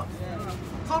enough. Yes.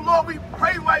 So Lord, we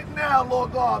pray right now,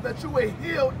 Lord God, that you will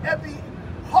heal every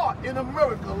heart in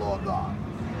America, Lord God.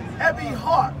 Every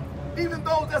heart, even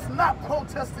those that's not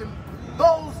protesting,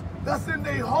 those that's in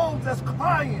their homes that's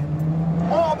crying,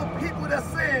 all the people that's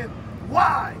saying,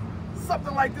 why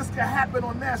something like this can happen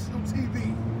on national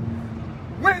TV?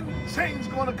 When change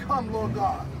gonna come, Lord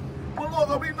God? But Lord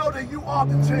God, we know that you are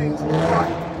the change, Lord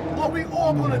God. Lord, we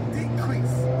all gonna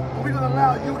decrease, but we're gonna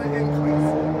allow you to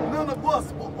increase. None of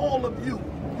us, but all of you.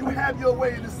 You have your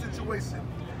way in this situation.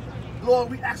 Lord,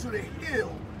 we ask you to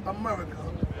heal America.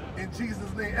 In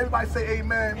Jesus' name. Everybody say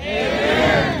amen.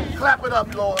 Amen. Clap it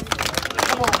up, Lord.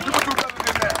 Come on, you can do better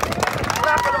than that.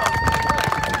 Clap it up.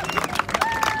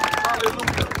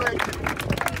 Hallelujah. Thank you.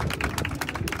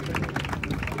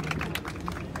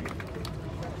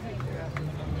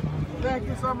 Thank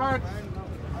you so much.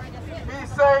 Be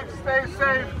safe, stay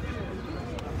safe,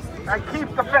 and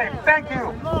keep the faith. Thank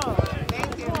you.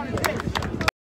 Thank you.